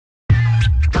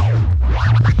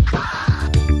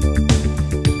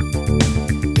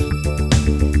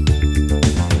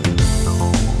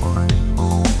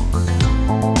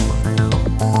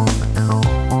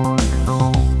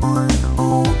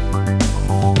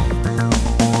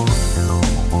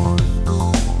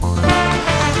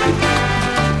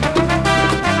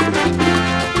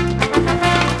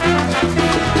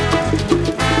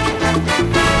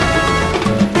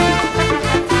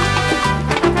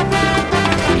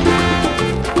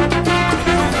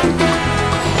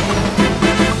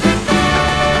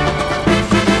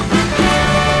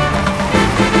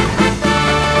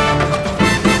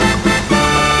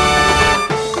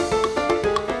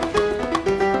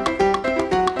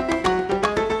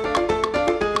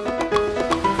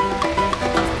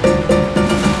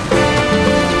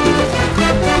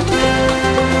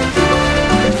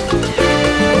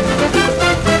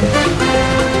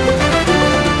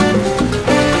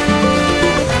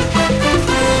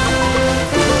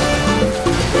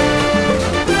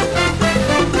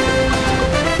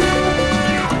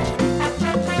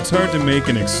hard to make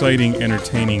an exciting,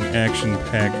 entertaining,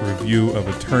 action-packed review of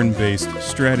a turn-based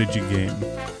strategy game,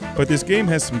 but this game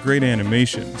has some great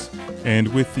animations, and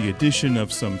with the addition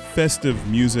of some festive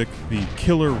music, the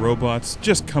killer robots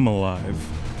just come alive.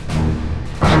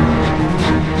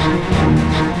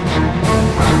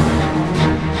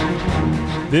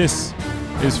 This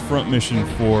is Front Mission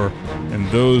 4, and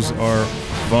those are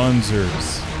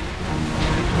Wanzers.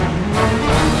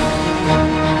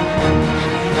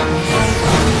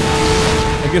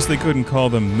 I guess they couldn't call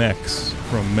them mechs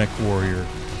from Mech Warrior.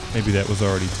 Maybe that was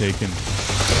already taken.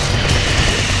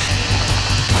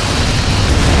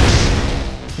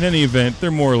 In any event, they're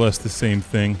more or less the same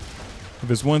thing. If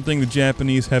there's one thing the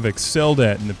Japanese have excelled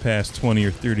at in the past 20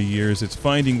 or 30 years, it's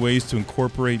finding ways to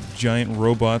incorporate giant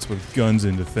robots with guns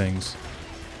into things.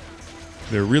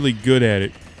 They're really good at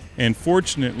it, and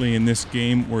fortunately in this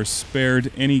game we're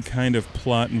spared any kind of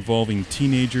plot involving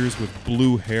teenagers with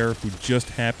blue hair who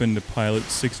just happen to pilot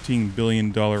 $16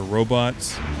 billion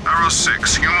robots. Arrow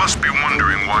 6, you must be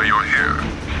wondering why you're here.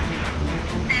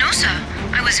 No, sir.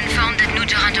 I was informed that new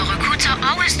Durante recruits are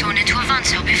always thrown into a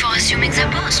Wanzer before assuming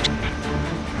their post.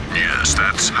 Yes,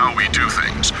 that's how we do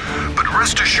things. But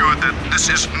rest assured that this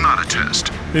is not a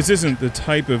test. This isn't the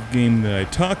type of game that I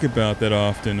talk about that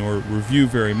often or review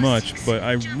very much, but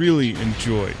I really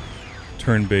enjoy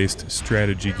turn-based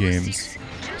strategy games.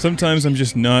 Sometimes I'm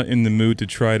just not in the mood to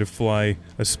try to fly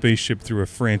a spaceship through a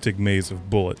frantic maze of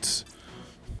bullets.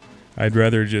 I'd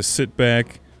rather just sit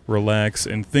back, relax,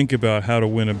 and think about how to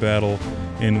win a battle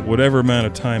in whatever amount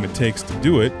of time it takes to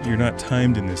do it. You're not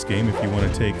timed in this game. If you want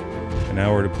to take an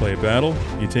hour to play a battle,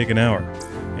 you take an hour.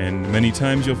 And many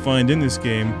times you'll find in this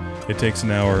game, it takes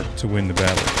an hour to win the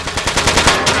battle.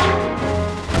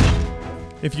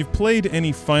 If you've played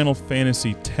any Final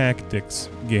Fantasy Tactics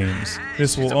games,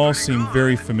 this will all seem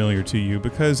very familiar to you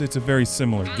because it's a very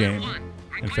similar game.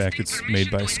 In fact, it's made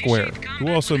by Square, who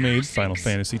also made Final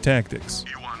Fantasy Tactics.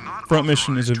 Front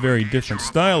Mission is a very different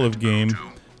style of game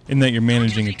in that you're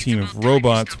managing a team of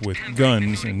robots with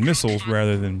guns and missiles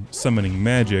rather than summoning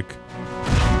magic.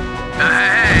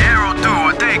 Hey, Arrow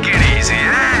 2, take it easy,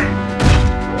 eh?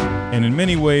 And in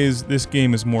many ways, this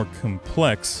game is more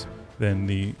complex than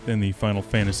the Final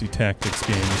Fantasy Tactics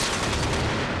games.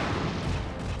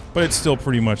 But it's still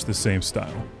pretty much the same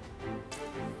style.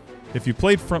 If you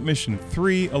played Front Mission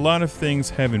 3, a lot of things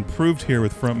have improved here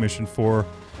with Front Mission 4,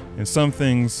 and some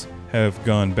things have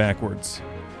gone backwards.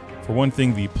 For one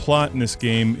thing, the plot in this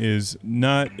game is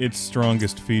not its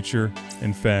strongest feature.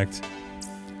 In fact,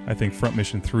 I think Front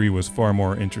Mission 3 was far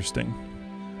more interesting.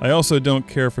 I also don't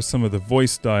care for some of the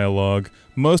voice dialogue.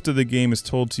 Most of the game is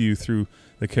told to you through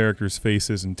the characters'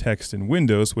 faces and text in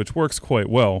windows, which works quite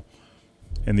well,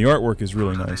 and the artwork is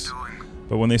really nice.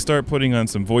 But when they start putting on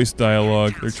some voice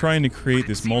dialogue, they're trying to create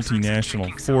this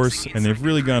multinational force, and they've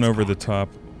really gone over the top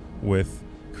with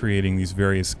creating these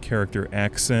various character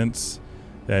accents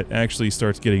that actually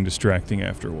starts getting distracting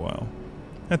after a while.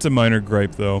 That's a minor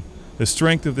gripe though. The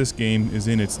strength of this game is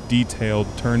in its detailed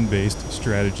turn-based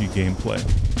strategy gameplay.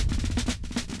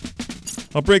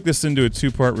 I'll break this into a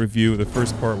two-part review. The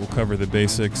first part will cover the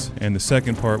basics, and the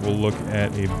second part will look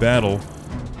at a battle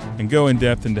and go in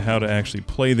depth into how to actually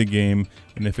play the game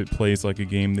and if it plays like a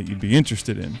game that you'd be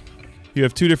interested in. You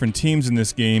have two different teams in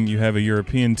this game. You have a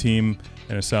European team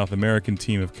and a South American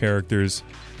team of characters.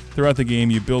 Throughout the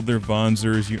game, you build their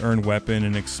Wanzers, you earn weapon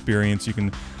and experience, you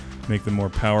can make them more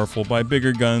powerful, buy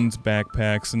bigger guns,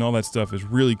 backpacks, and all that stuff is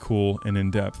really cool and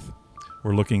in-depth.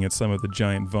 We're looking at some of the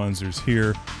giant Wanzers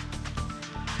here.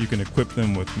 You can equip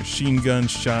them with machine guns,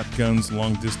 shotguns,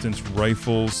 long-distance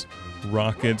rifles,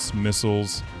 rockets,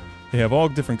 missiles. They have all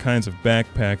different kinds of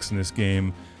backpacks in this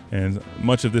game, and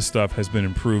much of this stuff has been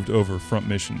improved over Front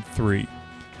Mission 3.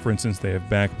 For instance, they have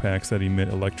backpacks that emit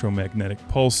electromagnetic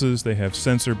pulses. They have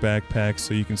sensor backpacks,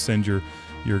 so you can send your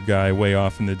guy way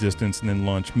off in the distance and then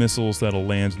launch missiles that'll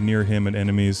land near him at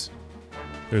enemies.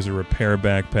 There's a repair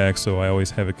backpack, so I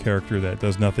always have a character that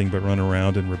does nothing but run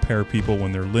around and repair people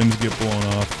when their limbs get blown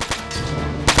off.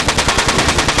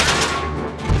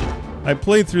 I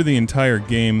played through the entire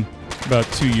game about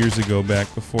 2 years ago,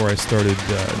 back before I started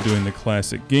doing the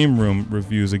classic game room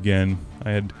reviews again. I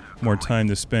had more time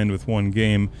to spend with one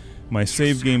game. My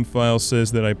save game file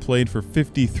says that I played for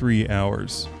 53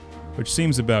 hours, which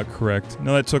seems about correct.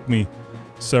 Now that took me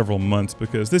several months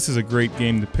because this is a great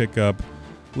game to pick up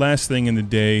last thing in the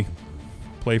day,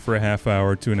 play for a half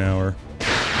hour to an hour.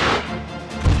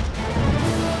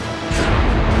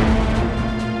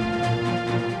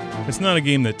 It's not a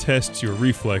game that tests your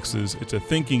reflexes. It's a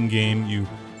thinking game. You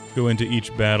go into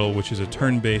each battle, which is a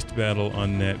turn-based battle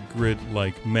on that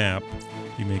grid-like map.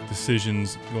 You make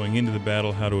decisions going into the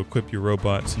battle how to equip your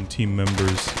robots and team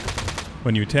members.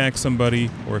 When you attack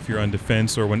somebody, or if you're on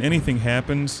defense, or when anything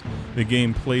happens, the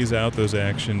game plays out those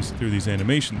actions through these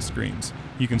animation screens.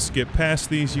 You can skip past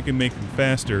these, you can make them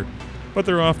faster, but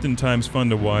they're oftentimes fun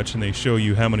to watch, and they show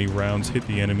you how many rounds hit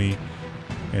the enemy,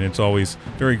 and it's always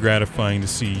very gratifying to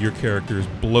see your characters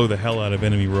blow the hell out of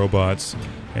enemy robots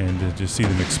and to just see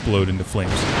them explode into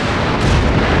flames.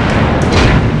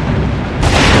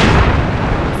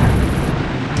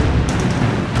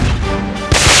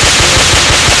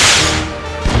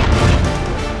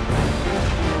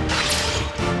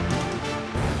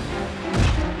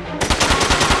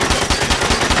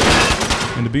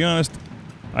 And to be honest,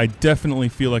 I definitely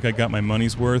feel like I got my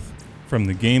money's worth from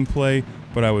the gameplay,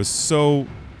 but I was so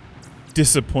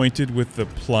disappointed with the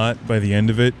plot by the end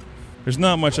of it. There's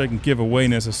not much I can give away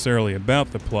necessarily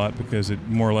about the plot because it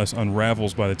more or less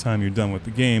unravels by the time you're done with the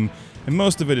game, and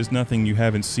most of it is nothing you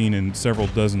haven't seen in several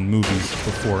dozen movies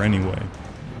before anyway.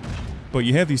 But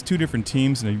you have these two different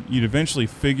teams, and you'd eventually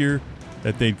figure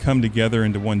that they'd come together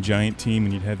into one giant team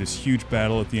and you'd have this huge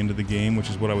battle at the end of the game, which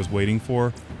is what I was waiting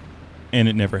for, and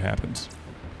it never happens.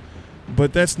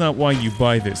 But that's not why you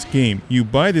buy this game. You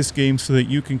buy this game so that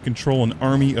you can control an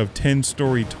army of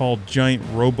 10-story tall giant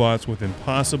robots with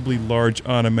impossibly large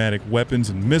automatic weapons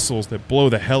and missiles that blow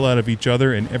the hell out of each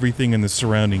other and everything in the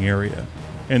surrounding area.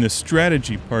 And the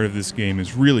strategy part of this game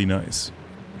is really nice.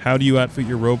 How do you outfit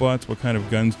your robots? What kind of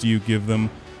guns do you give them?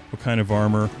 What kind of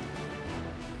armor?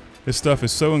 This stuff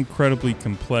is so incredibly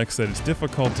complex that it's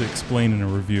difficult to explain in a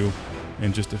review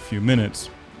in just a few minutes.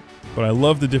 But I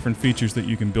love the different features that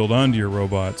you can build onto your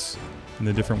robots, and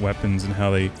the different weapons and how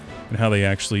they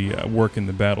actually work in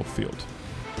the battlefield.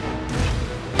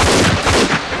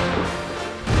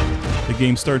 The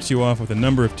game starts you off with a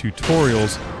number of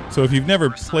tutorials, so if you've never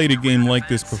played a game like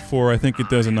this before, I think it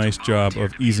does a nice job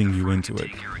of easing you into it.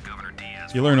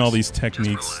 You learn all these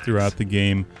techniques throughout the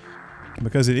game,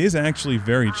 because it is actually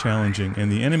very challenging,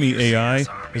 and the enemy AI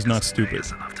is not stupid.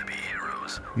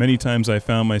 Many times I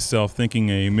found myself thinking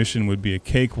a mission would be a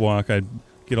cakewalk. I'd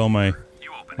get all my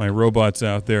robots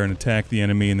out there and attack the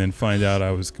enemy and then find out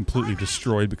I was completely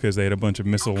destroyed because they had a bunch of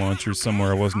missile launchers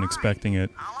somewhere I wasn't expecting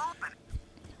it.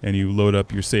 And you load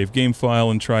up your save game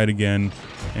file and try it again,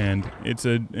 and it's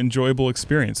an enjoyable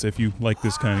experience if you like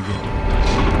this kind of game.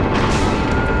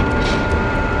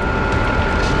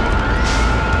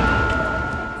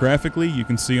 Graphically, you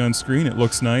can see on screen, it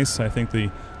looks nice. I think the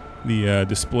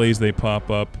displays they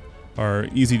pop up are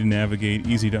easy to navigate,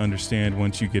 easy to understand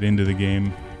once you get into the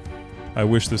game. I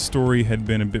wish the story had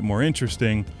been a bit more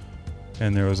interesting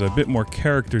and there was a bit more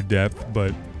character depth,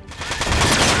 but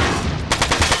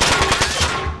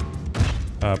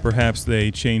perhaps they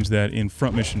changed that in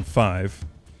Front Mission 5,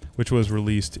 which was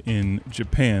released in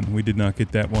Japan. We did not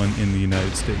get that one in the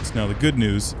United States. Now the good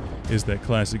news is that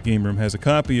Classic Game Room has a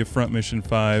copy of Front Mission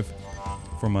 5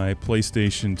 for my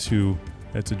PlayStation 2.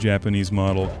 That's a Japanese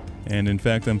model, and in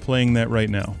fact I'm playing that right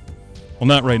now. Well,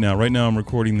 not right now. Right now I'm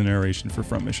recording the narration for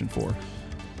Front Mission 4.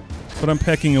 But I'm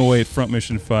pecking away at Front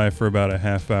Mission 5 for about a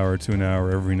half hour to an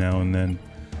hour every now and then,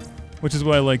 which is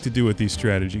what I like to do with these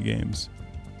strategy games.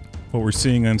 What we're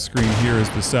seeing on screen here is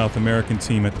the South American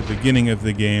team at the beginning of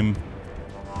the game.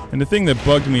 And the thing that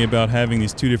bugged me about having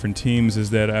these two different teams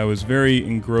is that I was very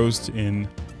engrossed in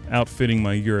outfitting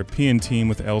my European team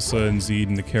with Elsa and Zed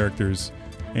and the characters.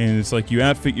 And it's like you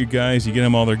outfit your guys, you get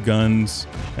them all their guns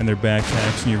and their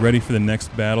backpacks, and you're ready for the next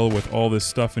battle with all this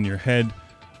stuff in your head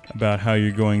about how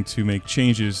you're going to make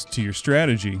changes to your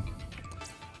strategy.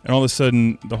 And all of a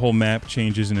sudden, the whole map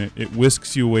changes and it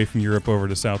whisks you away from Europe over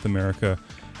to South America,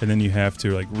 and then you have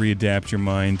to like readapt your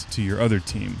mind to your other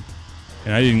team.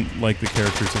 And I didn't like the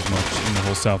characters as much in the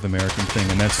whole South American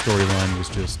thing, and that storyline was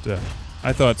just,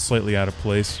 I thought, slightly out of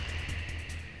place.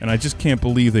 And I just can't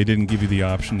believe they didn't give you the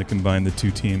option to combine the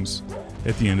two teams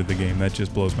at the end of the game. That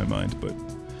just blows my mind, but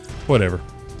whatever.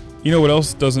 You know what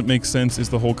else doesn't make sense is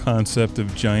the whole concept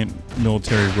of giant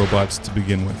military robots to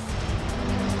begin with.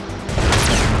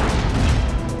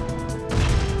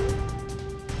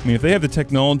 I mean, if they have the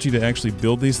technology to actually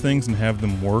build these things and have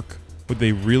them work, would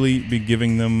they really be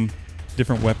giving them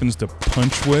different weapons to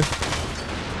punch with?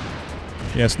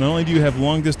 Yes, not only do you have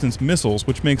long-distance missiles,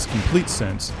 which makes complete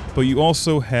sense, but you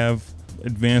also have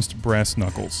advanced brass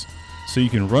knuckles, so you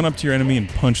can run up to your enemy and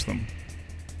punch them.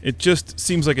 It just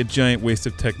seems like a giant waste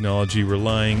of technology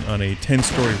relying on a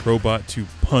 10-story robot to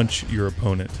punch your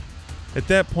opponent. At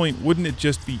that point, wouldn't it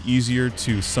just be easier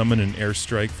to summon an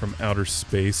airstrike from outer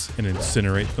space and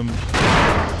incinerate them?